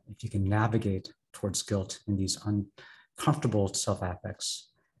stand that if you can navigate towards guilt in these uncomfortable self-affects,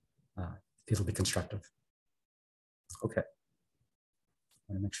 it'll be constructive. Okay. I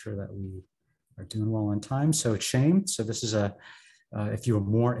want to make sure that we are doing well on time. So shame. So this is if you're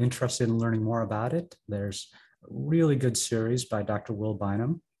more interested in learning more about it, there's a really good series by Dr. Will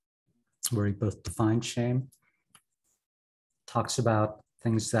Bynum, where he both defines shame, talks about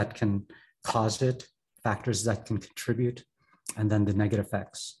things that can cause it, factors that can contribute, and then the negative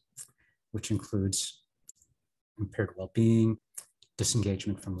effects, which includes impaired well-being,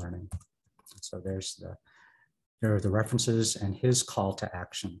 disengagement from learning. So there are the references and his call to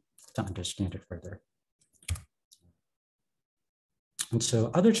action to understand it further. And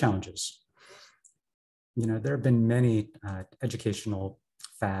so other challenges, there have been many educational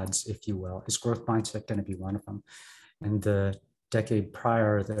fads, if you will. Is growth mindset going to be one of them? In the decade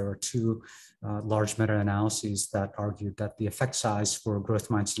prior, there were two large meta-analyses that argued that the effect size for growth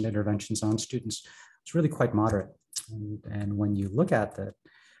mindset interventions on students was really quite moderate. And when you look at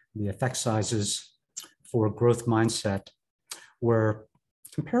the effect sizes for growth mindset were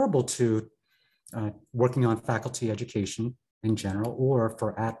comparable to working on faculty education in general, or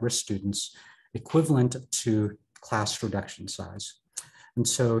for at-risk students, equivalent to class reduction size. And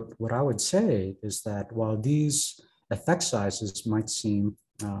so what I would say is that while these effect sizes might seem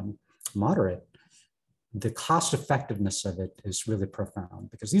moderate, the cost effectiveness of it is really profound,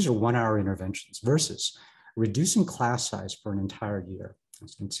 because these are 1-hour interventions versus reducing class size for an entire year.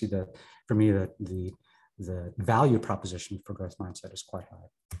 As you can see, that for me, the value proposition for growth mindset is quite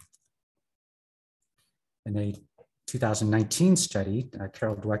high. In a 2019 study,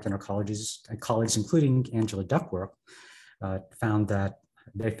 Carol Dweck and her colleagues, including Angela Duckworth, found that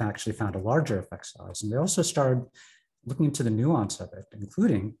they actually found a larger effect size. And they also started looking into the nuance of it,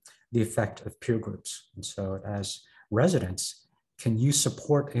 including the effect of peer groups. And so as residents, can you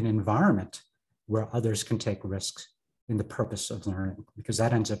support an environment where others can take risks in the purpose of learning? Because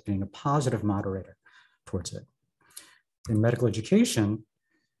that ends up being a positive moderator towards it. In medical education,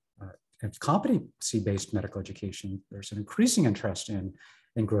 and competency-based medical education, there's an increasing interest in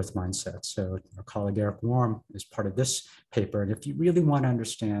in growth mindset. So our colleague Eric Warm is part of this paper. And if you really want to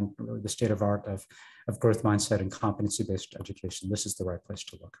understand really the state of art of growth mindset and competency-based education, this is the right place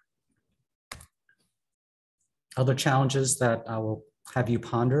to look. Other challenges that I will have you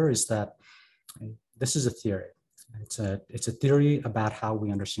ponder is that this is a theory. It's a theory about how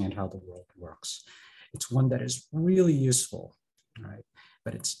we understand how the world works. It's one that is really useful, right?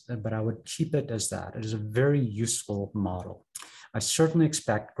 But I would keep it as that. It is a very useful model. I certainly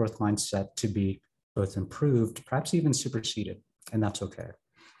expect growth mindset to be both improved, perhaps even superseded, and that's okay,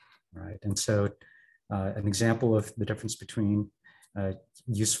 right? And so an example of the difference between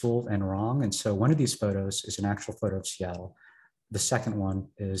useful and wrong. And so one of these photos is an actual photo of Seattle. The second one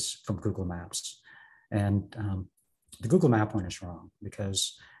is from Google Maps. And the Google Map one is wrong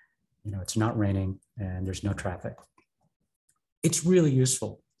because it's not raining and there's no traffic. It's really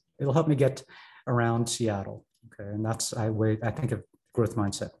useful. It'll help me get around Seattle. Okay, and that's I think of growth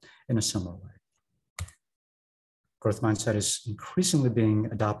mindset in a similar way. Growth mindset is increasingly being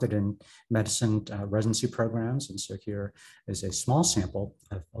adopted in medicine residency programs. And so here is a small sample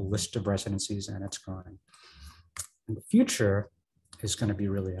of a list of residencies, and it's growing. And the future is going to be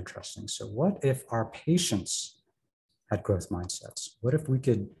really interesting. So what if our patients had growth mindsets? What if we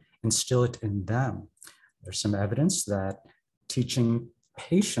could instill it in them? There's some evidence that teaching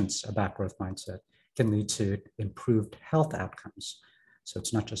patients about growth mindset can lead to improved health outcomes. So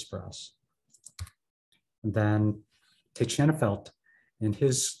it's not just for us. And then Tejchanafelt, in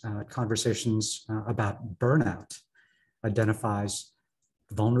his conversations about burnout, identifies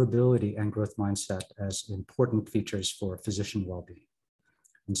vulnerability and growth mindset as important features for physician well-being.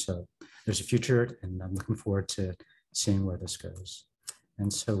 And so there's a future, and I'm looking forward to seeing where this goes.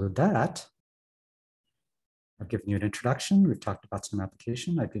 And so with that, I've given you an introduction. We've talked about some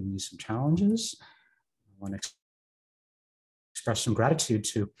application. I've given you some challenges. I want to express some gratitude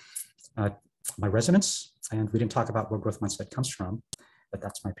to my residents. And we didn't talk about where growth mindset comes from, but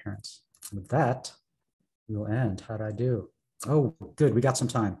that's my parents. And with that, we'll end. How did I do? Oh, good. We got some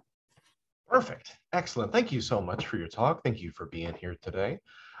time. Perfect. Excellent. Thank you so much for your talk. Thank you for being here today.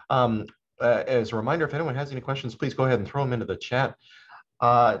 As a reminder, if anyone has any questions, please go ahead and throw them into the chat.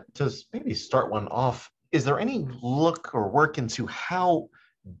 To maybe start one off, is there any look or work into how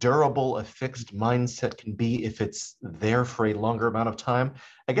durable a fixed mindset can be if it's there for a longer amount of time?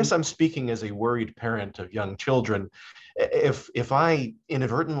 I guess I'm speaking as a worried parent of young children. If I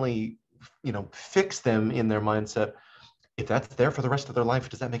inadvertently, fix them in their mindset, if that's there for the rest of their life,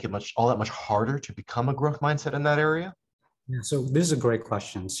 does that make it all that much harder to become a growth mindset in that area? Yeah, so this is a great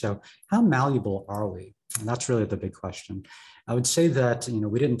question. So how malleable are we? And that's really the big question. I would say that,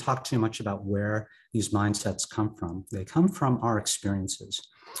 we didn't talk too much about where these mindsets come from. They come from our experiences.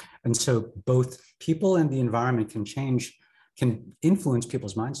 And so both people and the environment can influence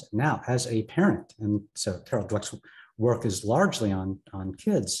people's mindset. Now, as a parent, and so Carol Dweck's work is largely on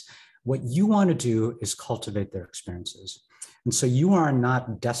kids, what you want to do is cultivate their experiences. And so you are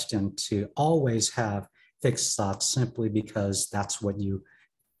not destined to always have fixed thoughts simply because that's what you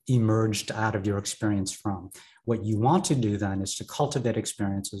emerged out of your experience from. What you want to do then is to cultivate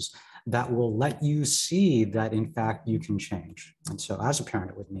experiences that will let you see that in fact you can change. And so as a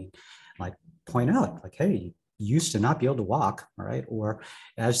parent, it would mean point out hey, you used to not be able to walk, all right? Or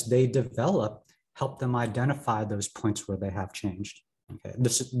as they develop, help them identify those points where they have changed. Okay,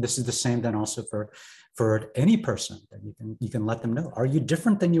 this is the same then also for any person that you can let them know. Are you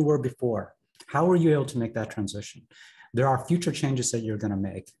different than you were before? How are you able to make that transition? There are future changes that you're going to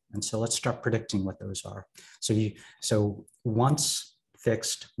make, and so let's start predicting what those are. So once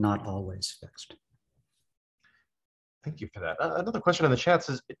fixed, not always fixed. Thank you for that. Another question in the chat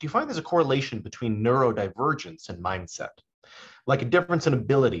says, do you find there's a correlation between neurodivergence and mindset? Like a difference in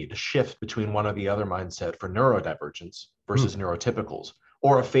ability to shift between one or the other mindset for neurodivergence versus neurotypicals,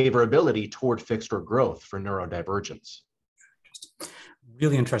 or a favorability toward fixed or growth for neurodivergence?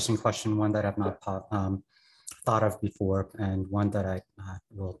 Really interesting question, one that I've not thought of before, and one that I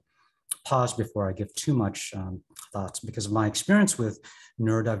will pause before I give too much thoughts, because my experience with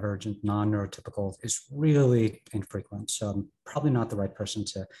neurodivergent, non-neurotypical is really infrequent. So I'm probably not the right person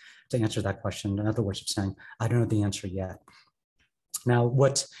to answer that question. In other words, of saying, I don't know the answer yet. Now,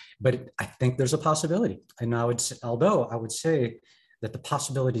 but I think there's a possibility. And although I would say that the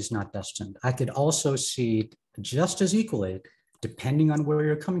possibility is not destined, I could also see just as equally, depending on where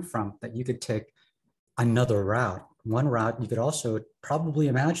you're coming from, that you could take another route. One route, you could also probably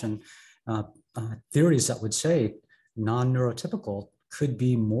imagine theories that would say non-neurotypical could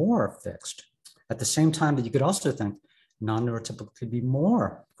be more fixed. At the same time that you could also think non-neurotypical could be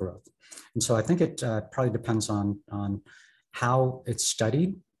more growth. And so I think it probably depends on how it's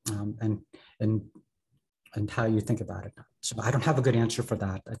studied, and how you think about it. So I don't have a good answer for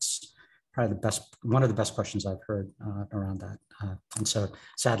that. That's probably one of the best questions I've heard around that. And so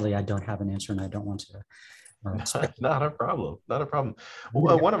sadly, I don't have an answer, and I don't want to. Not a problem. Not a problem.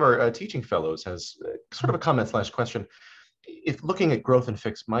 Well, one of our teaching fellows has sort of a comment/question. If looking at growth and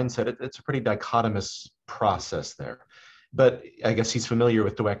fixed mindset, it's a pretty dichotomous process there. But I guess he's familiar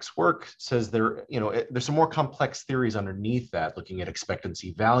with Dweck's work, says there's some more complex theories underneath that, looking at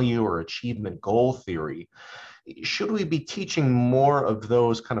expectancy value or achievement goal theory. Should we be teaching more of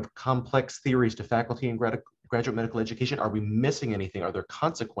those kind of complex theories to faculty in graduate medical education? Are we missing anything? Are there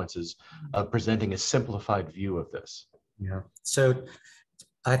consequences of presenting a simplified view of this? Yeah, so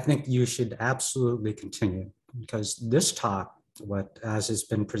I think you should absolutely continue, because this talk, as has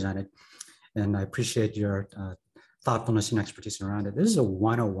been presented, and I appreciate your thoughtfulness and expertise around it. This is a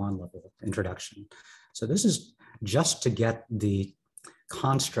 101 level introduction. So this is just to get the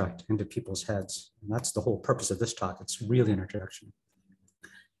construct into people's heads. And that's the whole purpose of this talk. It's really an introduction.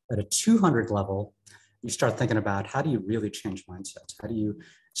 At a 200 level, you start thinking about how do you really change mindsets? How do you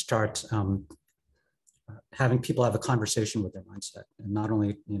start having people have a conversation with their mindset, and not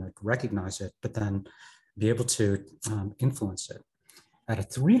only recognize it, but then be able to influence it. At a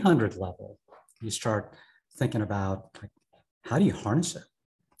 300 level, you start thinking about how do you harness it?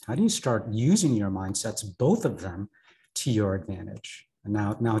 How do you start using your mindsets, both of them, to your advantage? And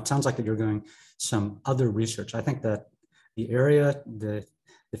now it sounds like that you're doing some other research. I think that the area, the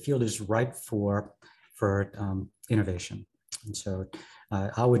field is ripe for innovation. And so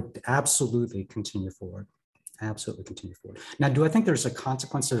I would absolutely continue forward. Absolutely continue forward. Now, do I think there's a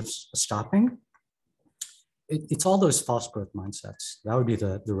consequence of stopping? It's all those false growth mindsets. That would be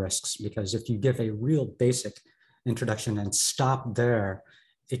the risks, because if you give a real basic introduction and stop there,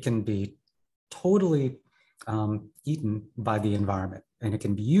 it can be totally eaten by the environment, and it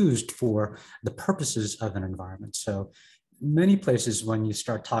can be used for the purposes of an environment. So many places, when you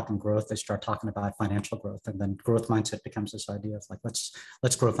start talking growth, they start talking about financial growth, and then growth mindset becomes this idea of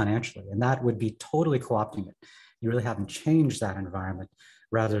let's grow financially, and that would be totally co-opting it. You really haven't changed that environment.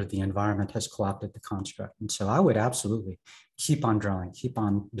 Rather, the environment has co-opted the construct. And so I would absolutely keep on drawing, keep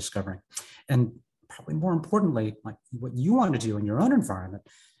on discovering. And probably more importantly, what you want to do in your own environment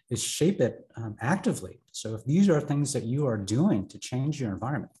is shape it actively. So if these are things that you are doing to change your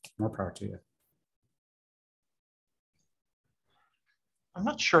environment, more power to you. I'm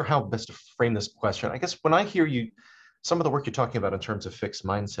not sure how best to frame this question. I guess when I hear some of the work you're talking about in terms of fixed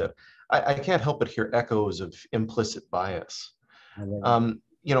mindset, I can't help but hear echoes of implicit bias.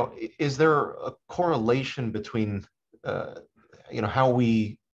 Is there a correlation between, how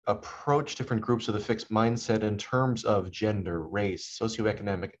we approach different groups of the fixed mindset in terms of gender, race,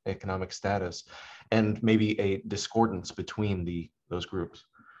 socioeconomic status, and maybe a discordance between those groups?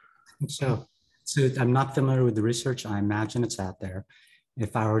 So I'm not familiar with the research. I imagine it's out there.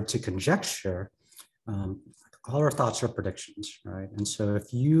 If I were to conjecture, all our thoughts are predictions, right? And so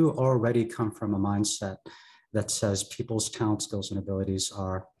if you already come from a mindset that says people's talents, skills, and abilities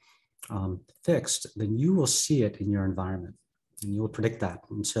are fixed, then you will see it in your environment, and you will predict that.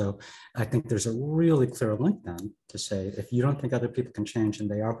 And so I think there's a really clear link then to say, if you don't think other people can change and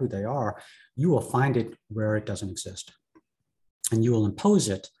they are who they are, you will find it where it doesn't exist. And you will impose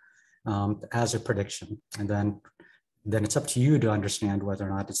it as a prediction. And then it's up to you to understand whether or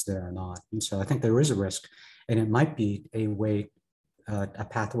not it's there or not. And so I think there is a risk, and it might be a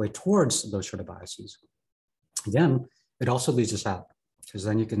pathway towards those sort of biases. Again, it also leaves us out, because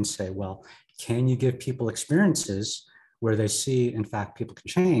then you can say, well, can you give people experiences where they see, in fact, people can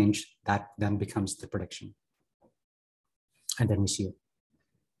change? That then becomes the prediction. And then we see it.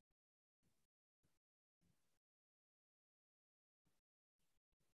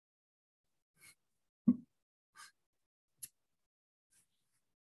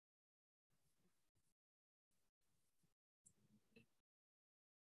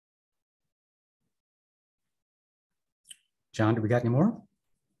 John, do we got any more?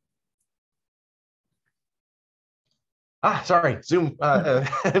 Sorry, Zoom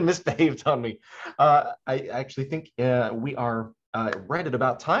misbehaved on me. I actually think we are right at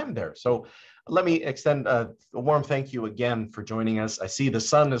about time there. So let me extend a warm thank you again for joining us. I see the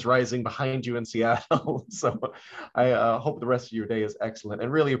sun is rising behind you in Seattle. So I hope the rest of your day is excellent,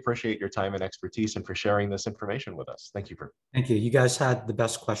 and really appreciate your time and expertise and for sharing this information with us. Thank you. Thank you. You guys had the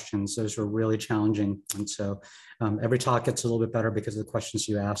best questions. Those were really challenging. And so every talk gets a little bit better because of the questions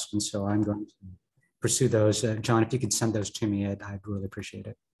you asked. And so I'm going to pursue those. John, if you could send those to me, I'd really appreciate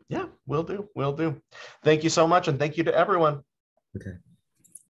it. Yeah, will do. Thank you so much. And thank you to everyone. Okay.